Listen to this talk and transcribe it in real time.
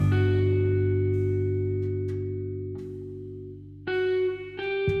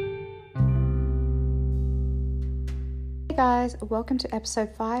guys, welcome to episode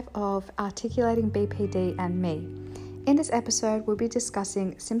 5 of Articulating BPD and Me. In this episode, we'll be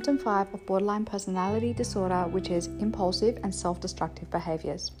discussing symptom 5 of borderline personality disorder, which is impulsive and self-destructive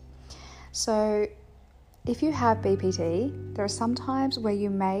behaviors. So, if you have BPD, there are some times where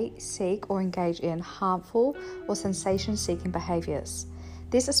you may seek or engage in harmful or sensation-seeking behaviors.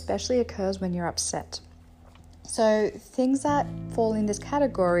 This especially occurs when you're upset. So, things that fall in this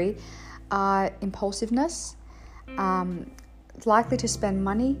category are impulsiveness, likely to spend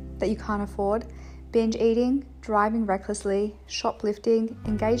money that you can't afford, binge eating, driving recklessly, shoplifting,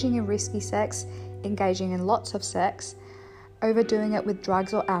 engaging in risky sex, engaging in lots of sex, overdoing it with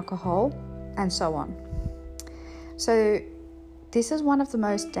drugs or alcohol, and so on. So this is one of the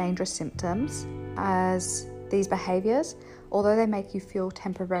most dangerous symptoms, as these behaviors, although they make you feel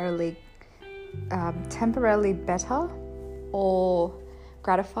temporarily better or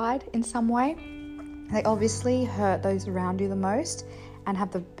gratified in some way, they obviously hurt those around you the most and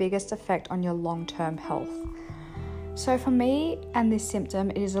have the biggest effect on your long-term health. So for me and this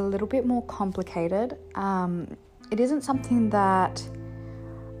symptom, it is a little bit more complicated. It isn't something that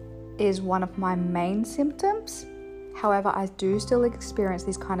is one of my main symptoms. However, I do still experience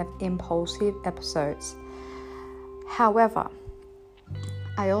these kind of impulsive episodes. However,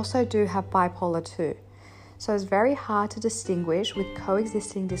 I also do have bipolar 2. So it's very hard to distinguish with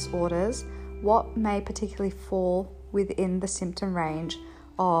coexisting disorders what may particularly fall within the symptom range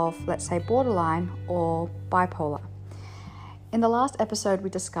of, let's say, borderline or bipolar. In the last episode,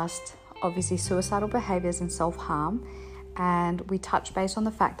 we discussed obviously suicidal behaviors and self-harm, and we touched base on the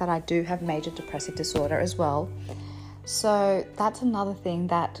fact that I do have major depressive disorder as well. So that's another thing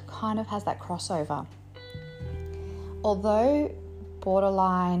that kind of has that crossover. Although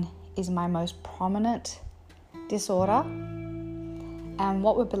borderline is my most prominent disorder, and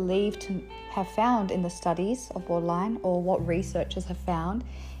what we believe to have found in the studies of borderline, or what researchers have found,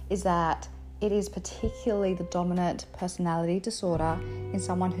 is that it is particularly the dominant personality disorder in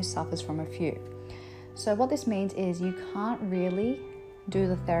someone who suffers from a few. So what this means is you can't really do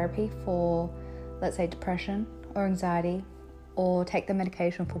the therapy for, let's say, depression or anxiety, or take the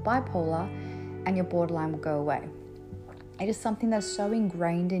medication for bipolar, and your borderline will go away. It is something that's so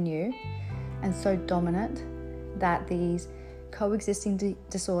ingrained in you and so dominant that these coexisting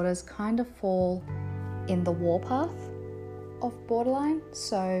disorders kind of fall in the warpath of borderline.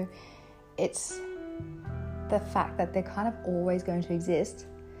 So it's the fact that they're kind of always going to exist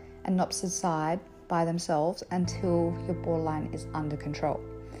and not subside by themselves until your borderline is under control.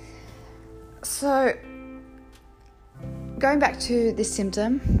 So going back to this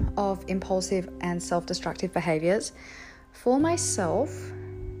symptom of impulsive and self-destructive behaviors, for myself,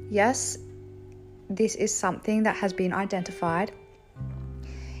 yes, this is something that has been identified.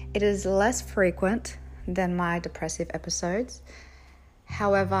 It is less frequent than my depressive episodes,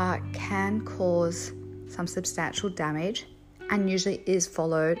 however, can cause some substantial damage and usually is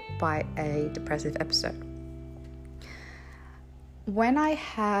followed by a depressive episode. When I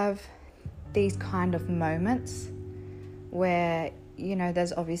have these kind of moments where,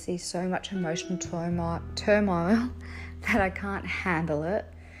 there's obviously so much emotional turmoil that I can't handle it,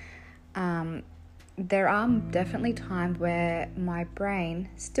 there are definitely times where my brain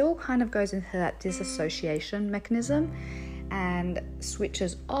still kind of goes into that disassociation mechanism and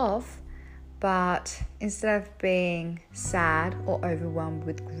switches off, but instead of being sad or overwhelmed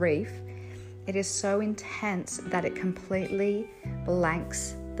with grief, it is so intense that it completely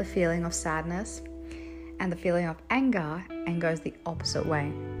blanks the feeling of sadness and the feeling of anger and goes the opposite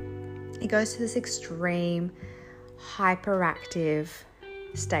way. It goes to this extreme hyperactive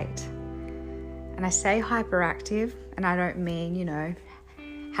state. And I say hyperactive, and I don't mean,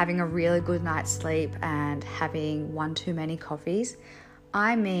 having a really good night's sleep and having one too many coffees.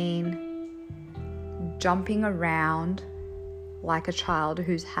 I mean jumping around like a child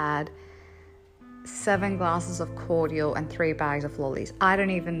who's had 7 glasses of cordial and 3 bags of lollies. I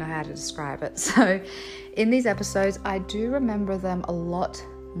don't even know how to describe it. So in these episodes, I do remember them a lot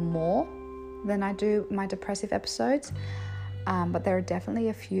more than I do my depressive episodes. But there are definitely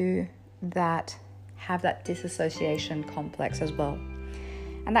a few that have that disassociation complex as well.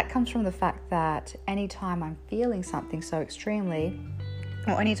 And that comes from the fact that anytime I'm feeling something so extremely,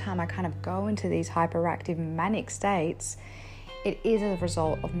 or anytime I kind of go into these hyperactive manic states, it is a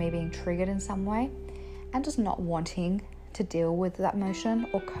result of me being triggered in some way and just not wanting to deal with that emotion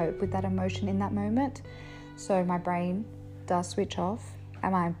or cope with that emotion in that moment. So my brain does switch off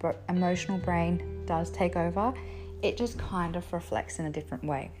and my emotional brain does take over. It just kind of reflects in a different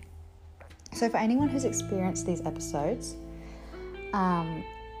way. So for anyone who's experienced these episodes,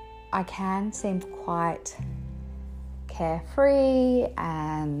 I can seem quite carefree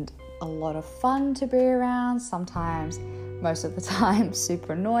and a lot of fun to be around. Sometimes, most of the time,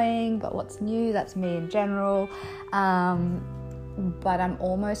 super annoying, but what's new? That's me in general. But I'm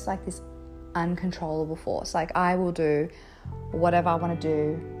almost like this uncontrollable force. Like, I will do whatever I want to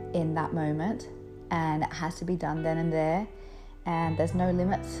do in that moment, and it has to be done then and there, and there's no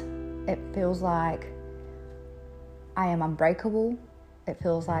limits. It feels like I am unbreakable. It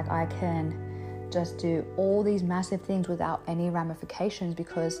feels like I can just do all these massive things without any ramifications,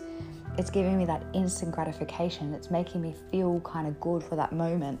 because it's giving me that instant gratification. It's making me feel kind of good for that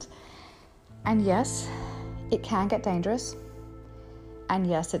moment. And yes, it can get dangerous. And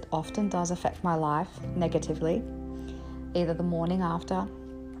yes, it often does affect my life negatively, either the morning after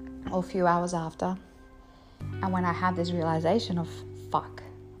or a few hours after. And when I have this realization of, fuck,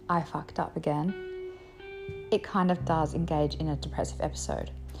 I fucked up again, it kind of does engage in a depressive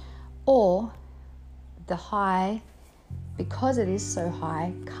episode. Or the high, because it is so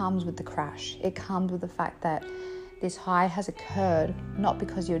high, comes with the crash. It comes with the fact that this high has occurred not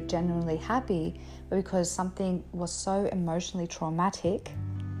because you're genuinely happy, but because something was so emotionally traumatic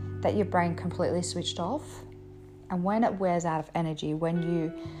that your brain completely switched off. And when it wears out of energy, when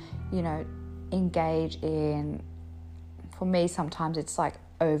you engage in, for me, sometimes it's like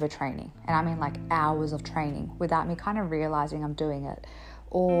overtraining. And I mean like hours of training without me kind of realizing I'm doing it.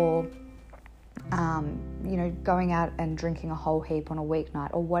 Or, going out and drinking a whole heap on a weeknight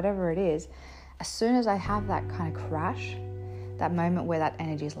or whatever it is. As soon as I have that kind of crash, that moment where that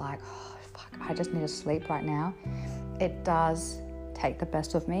energy is like, oh, fuck, I just need to sleep right now, it does take the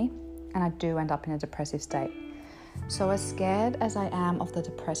best of me, and I do end up in a depressive state. So as scared as I am of the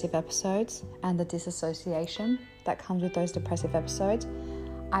depressive episodes and the disassociation that comes with those depressive episodes,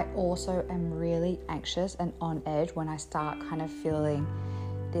 I also am really anxious and on edge when I start kind of feeling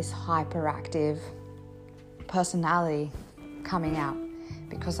this hyperactive personality coming out,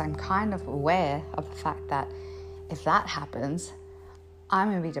 because I'm kind of aware of the fact that if that happens, I'm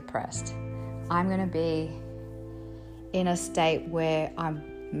going to be depressed. I'm going to be in a state where I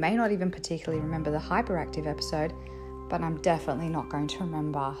may not even particularly remember the hyperactive episode, but I'm definitely not going to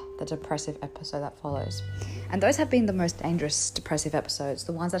remember the depressive episode that follows. And those have been the most dangerous depressive episodes,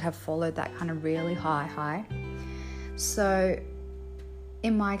 the ones that have followed that kind of really high. So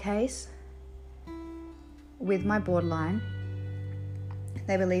in my case, with my borderline,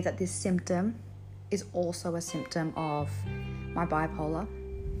 they believe that this symptom is also a symptom of my bipolar.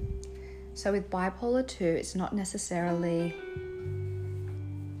 So with bipolar 2, it's not necessarily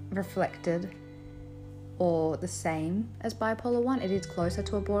reflected or the same as bipolar 1. It is closer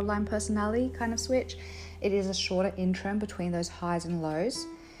to a borderline personality kind of switch. It is a shorter interim between those highs and lows,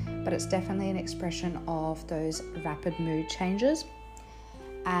 but it's definitely an expression of those rapid mood changes.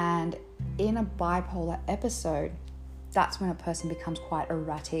 And in a bipolar episode, that's when a person becomes quite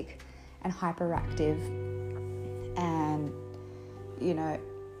erratic and hyperactive and,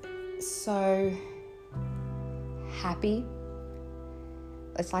 so happy.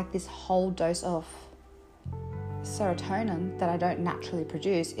 It's like this whole dose of serotonin that I don't naturally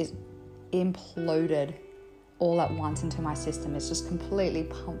produce is imploded all at once into my system. It's just completely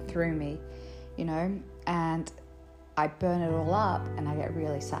pumped through me, and I burn it all up and I get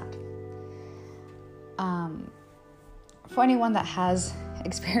really sad. For anyone that has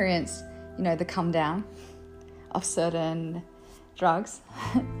experienced, the come down of certain drugs,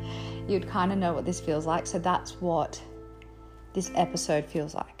 you'd kind of know what this feels like. So that's what this episode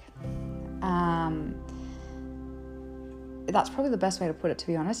feels like. That's probably the best way to put it, to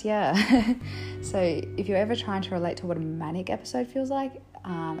be honest. Yeah. So if you're ever trying to relate to what a manic episode feels like,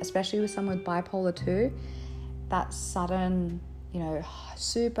 especially with someone with bipolar 2, that sudden,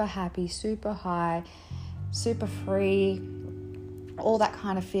 super happy, super high, super free, all that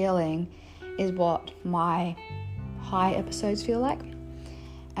kind of feeling is what my high episodes feel like.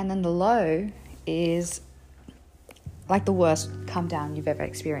 And then the low is like the worst come down you've ever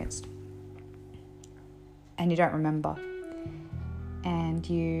experienced. And you don't remember. And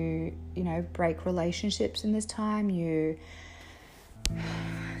you break relationships in this time. You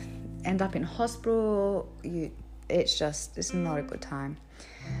end up in hospital. It's not a good time.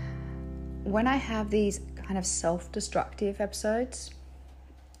 When I have these kind of self-destructive episodes,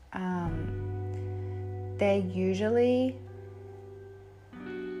 they're usually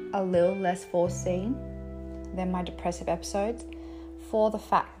a little less foreseen than my depressive episodes, for the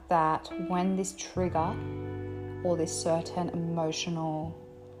fact that when this trigger or this certain emotional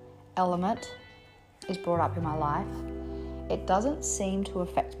element is brought up in my life, it doesn't seem to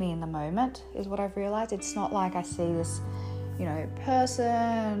affect me in the moment, is what I've realized. It's not like I see this,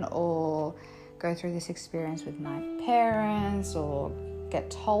 person or go through this experience with my parents or get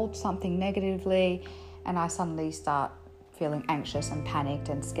told something negatively, and I suddenly start feeling anxious and panicked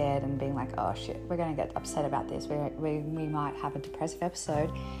and scared and being like, oh shit, we're going to get upset about this. We might have a depressive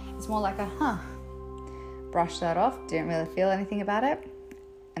episode. It's more like brush that off, didn't really feel anything about it.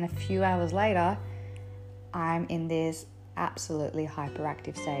 And a few hours later, I'm in this absolutely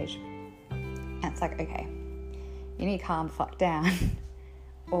hyperactive stage. And it's like, okay, you need to calm the fuck down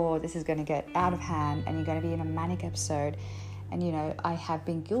or this is going to get out of hand and you're going to be in a manic episode. And, you know, I have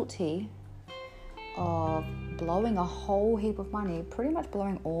been guilty of blowing a whole heap of money, pretty much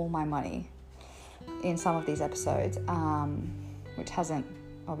blowing all my money in some of these episodes, which hasn't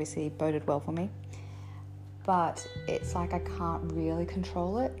obviously boded well for me. But it's like I can't really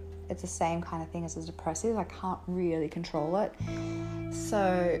control it. It's the same kind of thing as a depressive. I can't really control it.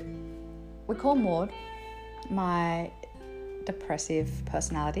 So we call Maud my depressive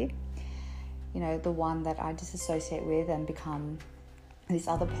personality. You know, the one that I disassociate with and become this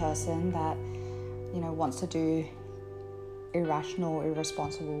other person that, you know, wants to do irrational,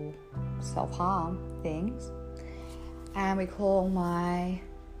 irresponsible self-harm things. And we call my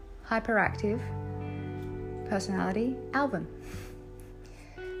hyperactive personality Alvin.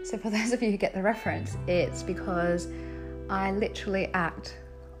 So for those of you who get the reference, it's because I literally act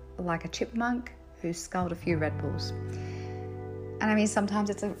like a chipmunk who sculled a few Red Bulls. And I mean, sometimes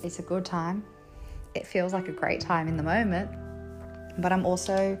it's a good time. It feels like a great time in the moment, but I'm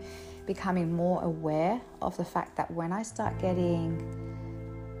also becoming more aware of the fact that when I start getting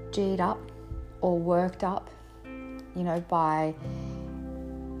G'd up or worked up, you know, by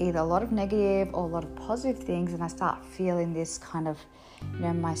either a lot of negative or a lot of positive things, and I start feeling this kind of, you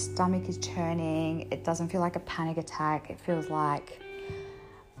know, my stomach is churning. It doesn't feel like a panic attack. It feels like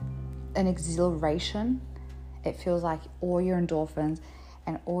an exhilaration. It feels like all your endorphins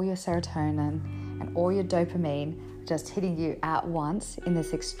and all your serotonin and all your dopamine just hitting you at once in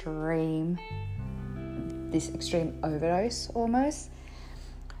this extreme overdose almost.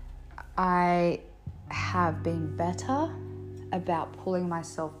 I have been better about pulling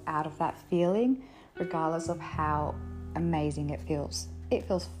myself out of that feeling, regardless of how amazing it feels. It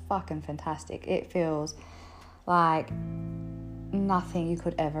feels fucking fantastic. It feels like nothing you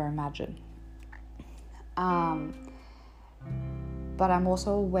could ever imagine. But I'm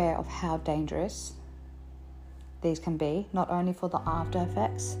also aware of how dangerous these can be, not only for the after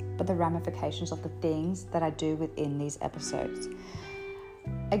effects, but the ramifications of the things that I do within these episodes.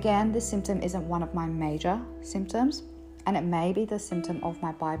 Again, this symptom isn't one of my major symptoms, and it may be the symptom of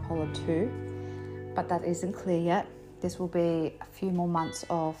my bipolar 2, but that isn't clear yet. This will be a few more months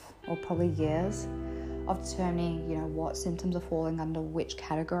of, or probably years, of determining, you know, what symptoms are falling under which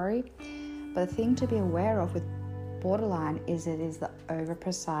category. But the thing to be aware of with borderline is it is the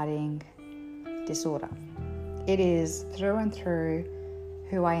over-presiding disorder. It is through and through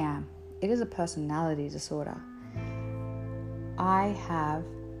who I am. It is a personality disorder. I have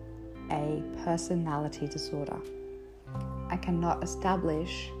a personality disorder. I cannot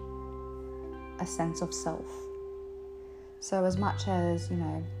establish a sense of self. So as much as, you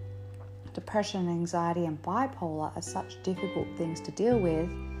know, depression, anxiety, and bipolar are such difficult things to deal with,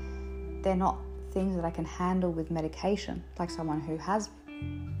 they're not things that I can handle with medication, like someone who has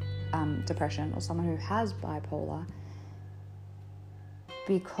depression or someone who has bipolar,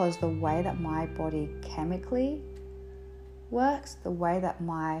 because the way that my body chemically works, the way that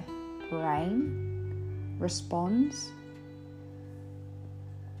my brain responds,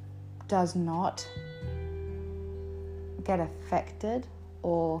 does not get affected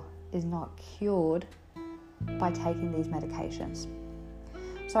or is not cured by taking these medications.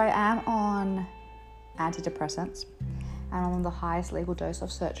 So I am on antidepressants and I'm on the highest legal dose of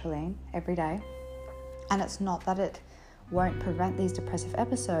sertraline every day. And it's not that it won't prevent these depressive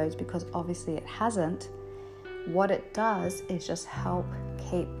episodes, because obviously it hasn't. What it does is just help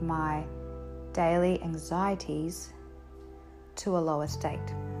keep my daily anxieties to a lower state.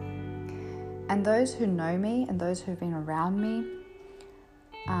 And those who know me and those who've been around me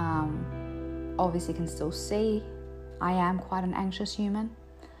obviously can still see I am quite an anxious human.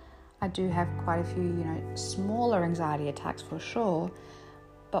 I do have quite a few, you know, smaller anxiety attacks for sure,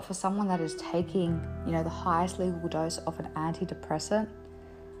 but for someone that is taking, you know, the highest legal dose of an antidepressant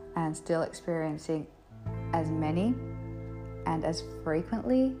and still experiencing as many and as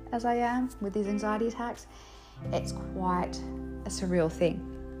frequently as I am with these anxiety attacks, it's quite a surreal thing.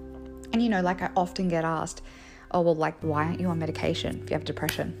 And, you know, like I often get asked, oh, well, like, why aren't you on medication if you have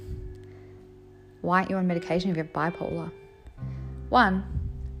depression? Why aren't you on medication if you have bipolar? One,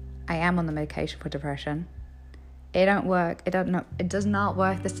 I am on the medication for depression. It don't work. It does not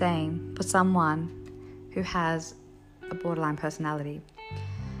work the same for someone who has a borderline personality.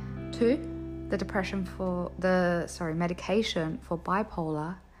 2, the medication for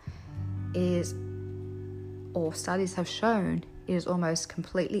bipolar is, or studies have shown, is almost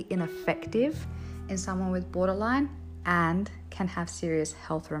completely ineffective in someone with borderline and can have serious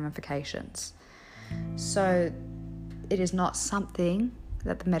health ramifications. So it is not something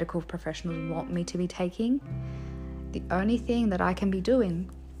that the medical professionals want me to be taking. The only thing that I can be doing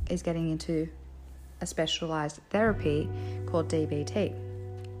is getting into a specialized therapy called DBT.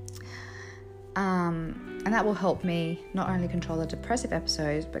 And that will help me not only control the depressive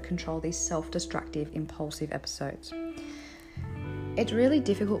episodes, but control these self-destructive, impulsive episodes. It's really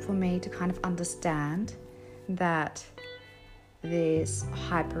difficult for me to kind of understand that this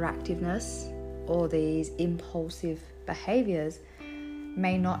hyperactiveness or these impulsive behaviors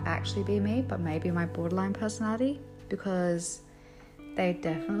may not actually be me, but maybe my borderline personality, because they're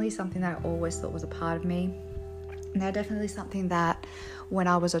definitely something that I always thought was a part of me. And they're definitely something that when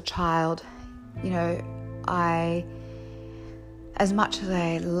I was a child, as much as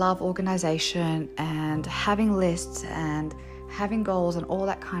I love organization and having lists and having goals and all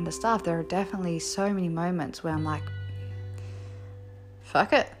that kind of stuff, there are definitely so many moments where I'm like,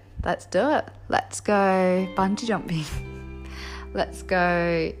 fuck it, let's do it. Let's go bungee jumping. Let's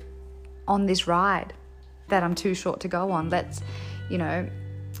go on this ride that I'm too short to go on. Let's,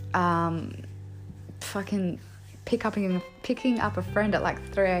 fucking picking up a friend at like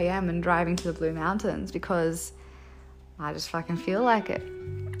 3 a.m. and driving to the Blue Mountains because I just fucking feel like it.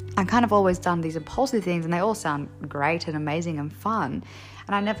 I've kind of always done these impulsive things and they all sound great and amazing and fun.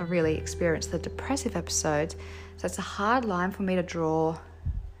 And I never really experienced the depressive episodes. So it's a hard line for me to draw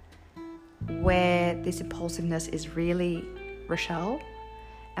where this impulsiveness is really Rochelle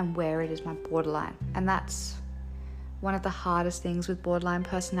and where it is my borderline. And that's one of the hardest things with borderline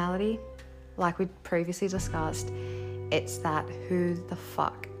personality. Like we previously discussed, it's that who the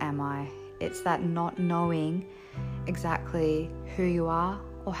fuck am I? It's that not knowing exactly who you are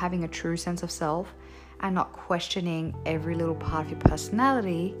or having a true sense of self and not questioning every little part of your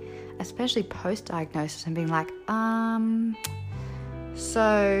personality, especially post-diagnosis, and being like,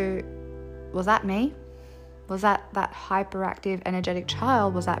 so was that me? Was that hyperactive, energetic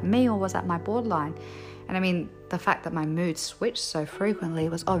child? Was that me or was that my borderline? And I mean, the fact that my mood switched so frequently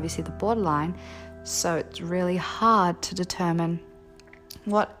was obviously the borderline. So it's really hard to determine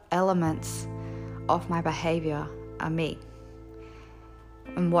what elements of my behavior are me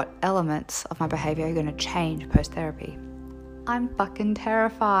and what elements of my behavior are going to change post-therapy. I'm fucking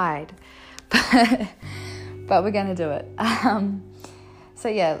terrified, but we're going to do it. So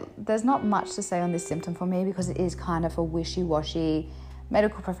yeah, there's not much to say on this symptom for me because it is kind of a wishy-washy.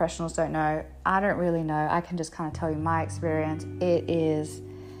 Medical professionals don't know. I don't really know. I can just kind of tell you my experience. It is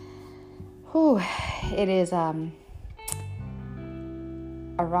a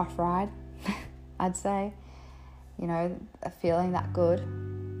rough ride, I'd say. Feeling that good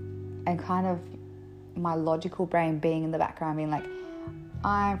and kind of my logical brain being in the background being like,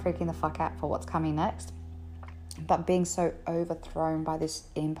 I'm freaking the fuck out for what's coming next. But being so overthrown by this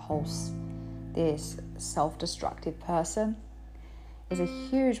impulse, this self-destructive person, is a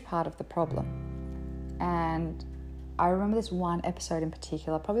huge part of the problem. And I remember this one episode in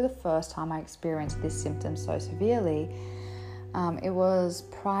particular, probably the first time I experienced this symptom so severely. It was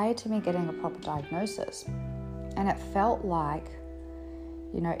prior to me getting a proper diagnosis. And it felt like,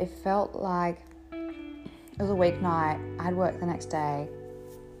 it was a weeknight. I had work the next day.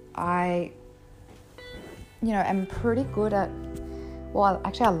 I am pretty good at,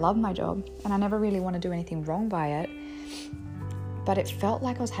 I love my job and I never really want to do anything wrong by it. But it felt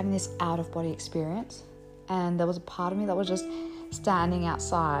like I was having this out-of-body experience. And there was a part of me that was just standing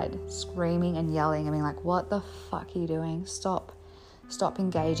outside, screaming and yelling and being like, what the fuck are you doing? Stop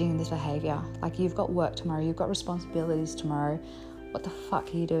engaging in this behavior. Like, you've got work tomorrow, you've got responsibilities tomorrow. What the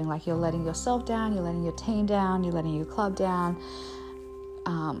fuck are you doing? Like, you're letting yourself down, you're letting your team down, you're letting your club down.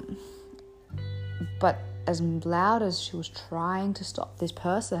 But as loud as she was trying to stop this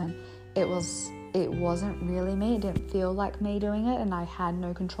person, it wasn't really me. It didn't feel like me doing it, and I had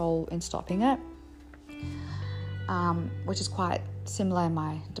no control in stopping it, which is quite similar in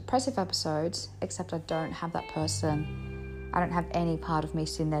my depressive episodes, except I don't have that person. I don't have any part of me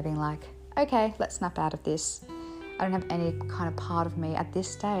sitting there being like, okay, let's snap out of this. I don't have any kind of part of me at this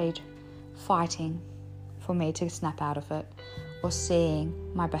stage fighting for me to snap out of it, or seeing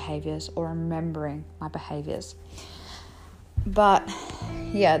my behaviors or remembering my behaviors. But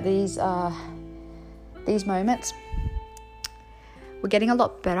yeah, these moments, we're getting a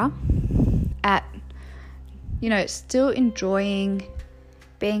lot better at, still enjoying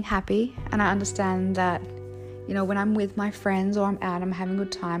being happy. And I understand that, when I'm with my friends or I'm out, I'm having a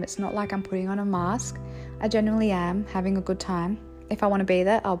good time. It's not like I'm putting on a mask. I genuinely am having a good time. If I want to be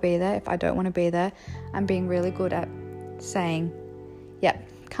there, I'll be there. If I don't want to be there, I'm being really good at saying, yep,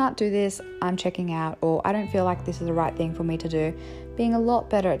 can't do this, I'm checking out, or I don't feel like this is the right thing for me to do. Being a lot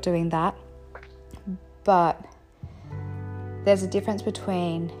better at doing that. But there's a difference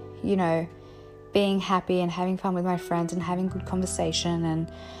between, being happy and having fun with my friends and having good conversation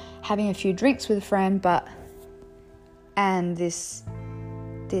and having a few drinks with a friend, and this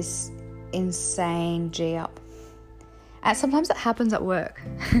insane G up. And sometimes it happens at work,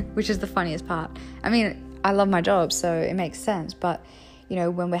 which is the funniest part. I mean, I love my job, so it makes sense. But,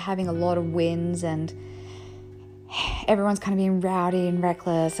 when we're having a lot of wins and everyone's kind of being rowdy and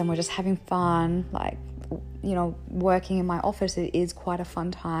reckless and we're just having fun, like, working in my office, it is quite a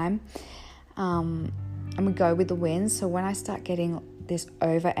fun time. And we go with the wins. So when I start getting this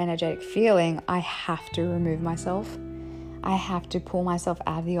over energetic feeling, I have to remove myself. I have to pull myself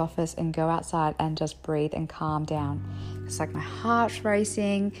out of the office and go outside and just breathe and calm down. It's like my heart's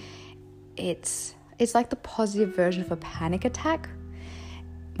racing. It's like the positive version of a panic attack.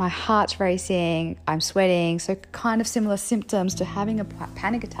 My heart's racing, I'm sweating, so kind of similar symptoms to having a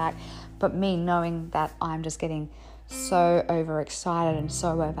panic attack, but me knowing that I'm just getting so overexcited and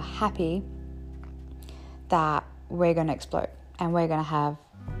so over happy that we're going to explode and we're going to have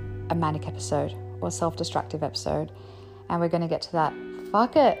a manic episode or self-destructive episode, and we're going to get to that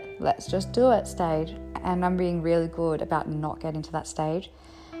fuck it, let's just do it stage. And I'm being really good about not getting to that stage,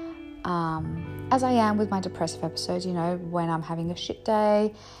 as I am with my depressive episodes. When I'm having a shit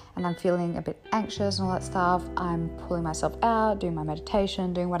day and I'm feeling a bit anxious and all that stuff, I'm pulling myself out, doing my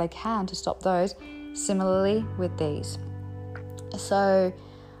meditation, doing what I can to stop those. Similarly with these. So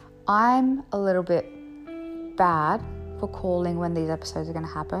I'm a little bit bad for calling when these episodes are going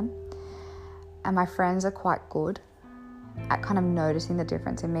to happen, and my friends are quite good at kind of noticing the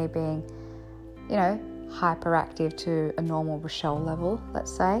difference in me being, hyperactive to a normal Rochelle level,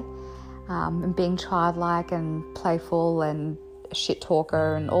 let's say, and being childlike and playful and a shit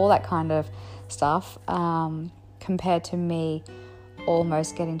talker and all that kind of stuff, compared to me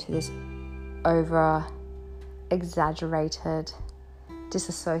almost getting to this over exaggerated,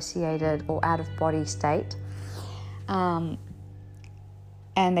 disassociated or out of body state. And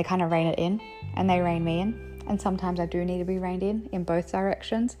they kind of rein it in, and they rein me in. And sometimes I do need to be reined in both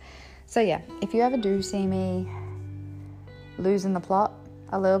directions. So yeah, if you ever do see me losing the plot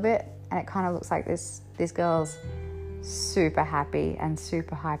a little bit, and it kind of looks like this girl's super happy and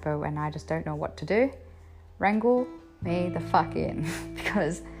super hyper and I just don't know what to do, wrangle me the fuck in.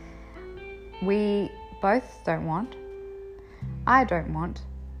 Because we both I don't want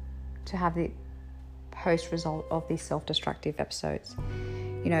to have the post result of these self-destructive episodes.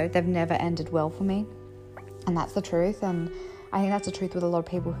 They've never ended well for me, and that's the truth. And I think that's the truth with a lot of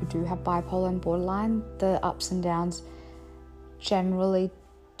people who do have bipolar and borderline. The ups and downs generally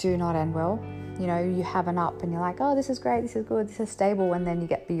do not end well. You have an up and you're like, oh, this is great, this is good, this is stable, and then you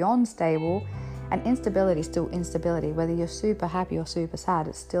get beyond stable, and instability is still instability. Whether you're super happy or super sad,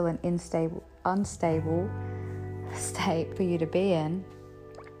 it's still an unstable state for you to be in.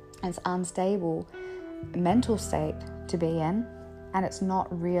 It's unstable mental state to be in, and it's not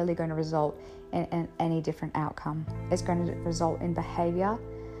really going to result in any different outcome. It's going to result in behavior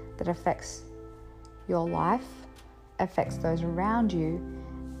that affects your life, affects those around you,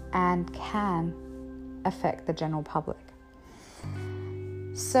 and can affect the general public.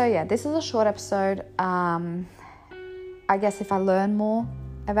 So yeah, this is a short episode. I guess if I learn more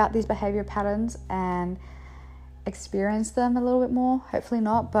about these behavior patterns and experience them a little bit more, hopefully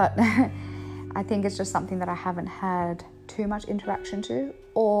not, but I think it's just something that I haven't had too much interaction to,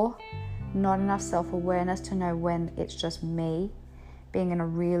 or not enough self-awareness to know when it's just me being in a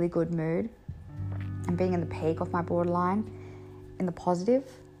really good mood and being in the peak of my borderline in the positive,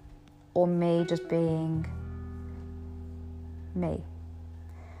 or me just being me.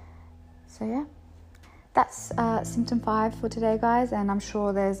 So yeah, that's symptom 5 for today, guys, and I'm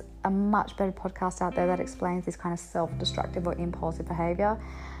sure there's a much better podcast out there that explains this kind of self-destructive or impulsive behavior.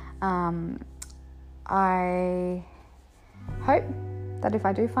 I hope that if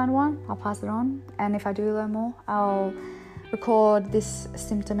I do find one, I'll pass it on, and if I do learn more, I'll record this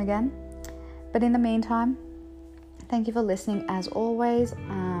symptom again. But in the meantime, thank you for listening as always.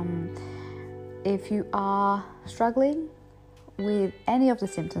 If you are struggling with any of the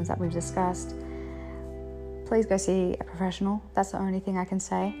symptoms that we've discussed, please go see a professional. That's the only thing I can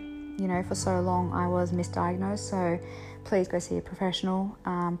say. For so long I was misdiagnosed, so please go see a professional.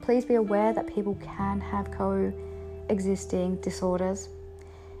 Please be aware that people can have coexisting disorders.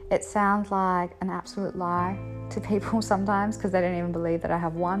 It sounds like an absolute lie to people sometimes because they don't even believe that I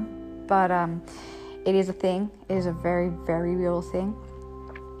have one. But it is a thing. It is a very, very real thing.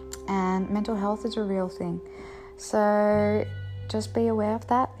 And mental health is a real thing. So just be aware of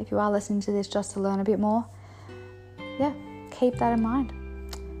that. If you are listening to this just to learn a bit more, yeah, keep that in mind.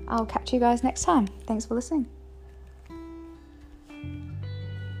 I'll catch you guys next time. Thanks for listening.